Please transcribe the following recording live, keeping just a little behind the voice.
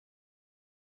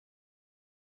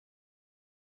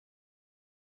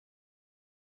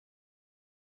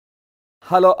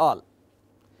Hello all.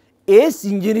 ఏస్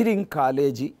engineering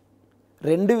college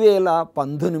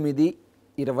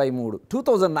 2019-23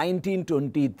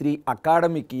 2019-23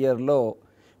 academic ఇయర్లో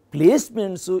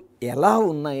placements ఎలా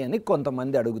ఉన్నాయని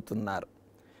కొంతమంది అడుగుతున్నారు.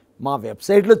 మా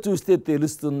వెబ్సైట్లో చూస్తే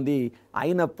తెలుస్తుంది.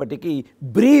 అయినప్పటికీ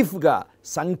బ్రీఫ్గా,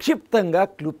 సంక్షిప్తంగా,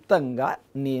 క్లుప్తంగా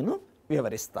నేను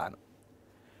వివరిస్తాను.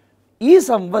 ఈ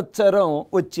సంవత్సరం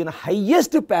వచ్చిన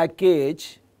highest package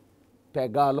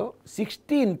పెగాలో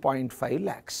 16.5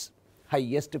 lakhs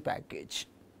highest package.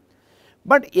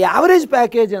 But average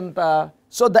package ఎంత?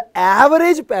 So the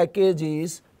average package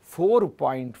is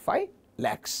 4.5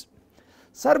 lakhs.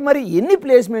 Sir మరి ఎన్ని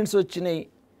ప్లేస్మెంట్స్ వచ్చినాయి?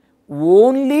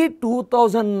 Only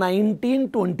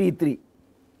 2019-23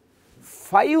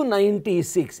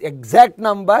 596 exact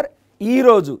number.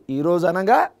 ఈరోజు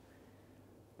అనగా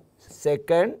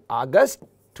 2 August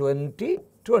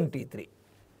 2023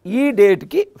 ఈ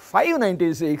డేట్కి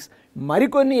 596.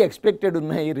 మరికొన్ని ఎక్స్పెక్టెడ్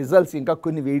ఉన్నాయి, రిజల్ట్స్ ఇంకా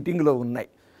కొన్ని వెయిటింగ్లో ఉన్నాయి.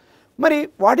 మరి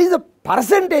what is the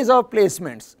percentage of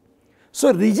placements? So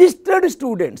registered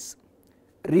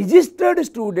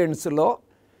స్టూడెంట్స్లో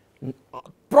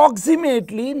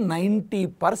approximately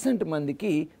 90%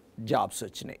 మందికి జాబ్స్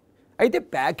వచ్చినాయి. అయితే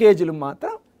ప్యాకేజీలు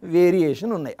మాత్రం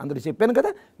వేరియేషన్ ఉన్నాయి. అందులో చెప్పాను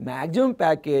కదా, మ్యాక్సిమం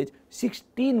ప్యాకేజ్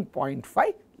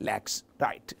 16.5 lakhs.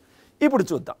 రైట్, ఇప్పుడు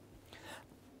చూద్దాం.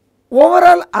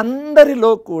 ఓవరాల్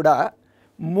అందరిలో కూడా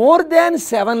మోర్ దాన్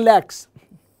 7 lakhs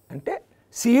అంటే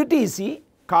CTC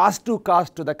cost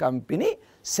to the company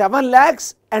 7 lakhs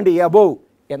and above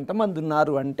ఎంతమంది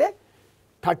ఉన్నారు అంటే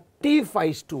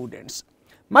 35 స్టూడెంట్స్.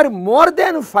 మరి మోర్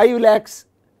దాన్ 5 lakhs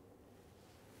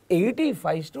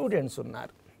 85 స్టూడెంట్స్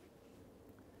ఉన్నారు.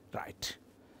 రైట్,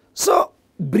 సో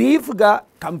బ్రీఫ్గా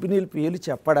కంపెనీల పేర్లు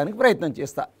చెప్పడానికి ప్రయత్నం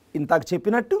చేస్తా. ఇంతకు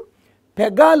చెప్పినట్టు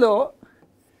పెగాలో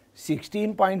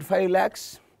 16.5 lakhs,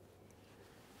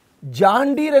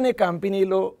 జాండీర్ అనే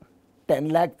కంపెనీలో 10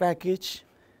 lakh package,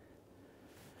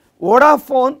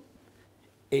 Vodafone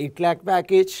 8 lakh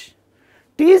package,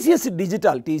 TCS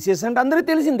TCS అంటే అందరికీ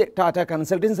తెలిసిందే, టాటా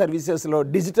కన్సల్టింగ్ సర్వీసెస్లో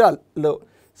డిజిటల్లో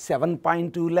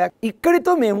 7.2 lakh.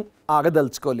 ఇక్కడితో మేము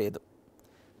ఆగదలుచుకోలేదు.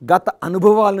 గత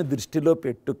అనుభవాలను దృష్టిలో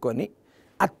పెట్టుకొని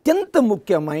అత్యంత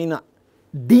ముఖ్యమైన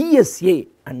డిఎస్ఏ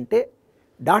అంటే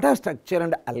డాటా స్ట్రక్చర్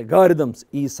అండ్ అల్గారిథమ్స్,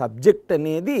 ఈ సబ్జెక్ట్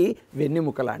అనేది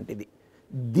వెన్నెముక లాంటిది.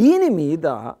 దీని మీద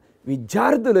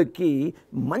విద్యార్థులకి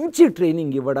మంచి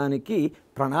ట్రైనింగ్ ఇవ్వడానికి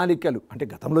ప్రణాళికలు అంటే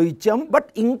గతంలో ఇచ్చాము. బట్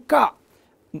ఇంకా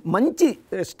మంచి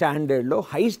స్టాండర్డ్లో,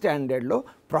 హై స్టాండర్డ్లో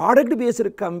ప్రోడక్ట్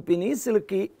బేస్డ్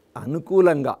కంపెనీస్కి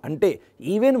అనుకూలంగా, అంటే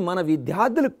ఈవెన్ మన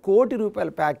విద్యార్థులు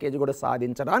 ₹1,00,00,000 ప్యాకేజ్ కూడా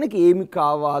సాధించడానికి ఏమి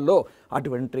కావాలో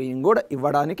అటువంటి ట్రైనింగ్ కూడా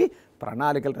ఇవ్వడానికి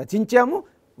ప్రణాళికలు రచించాము,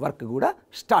 వర్క్ కూడా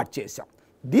స్టార్ట్ చేశాం.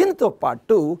 దీంతో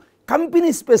పాటు కంపెనీ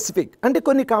స్పెసిఫిక్ అంటే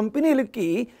కొన్ని కంపెనీలకి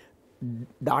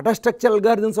డాటా స్ట్రక్చర్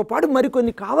అల్గారిథమ్స్తో పాటు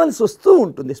మరికొన్ని కావాల్సి వస్తూ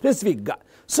ఉంటుంది స్పెసిఫిక్గా.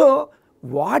 సో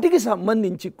వాటికి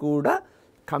సంబంధించి కూడా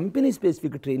కంపెనీ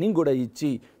స్పెసిఫిక్ ట్రైనింగ్ కూడా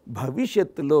ఇచ్చి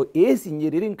భవిష్యత్తులో ఏస్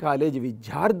ఇంజనీరింగ్ కాలేజ్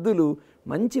విద్యార్థులు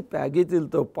మంచి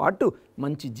ప్యాకేజీలతో పాటు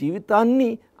మంచి జీవితాన్ని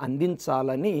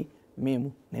అందించాలని మేము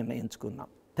నిర్ణయించుకున్నాం.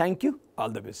 Thank you,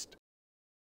 all the best.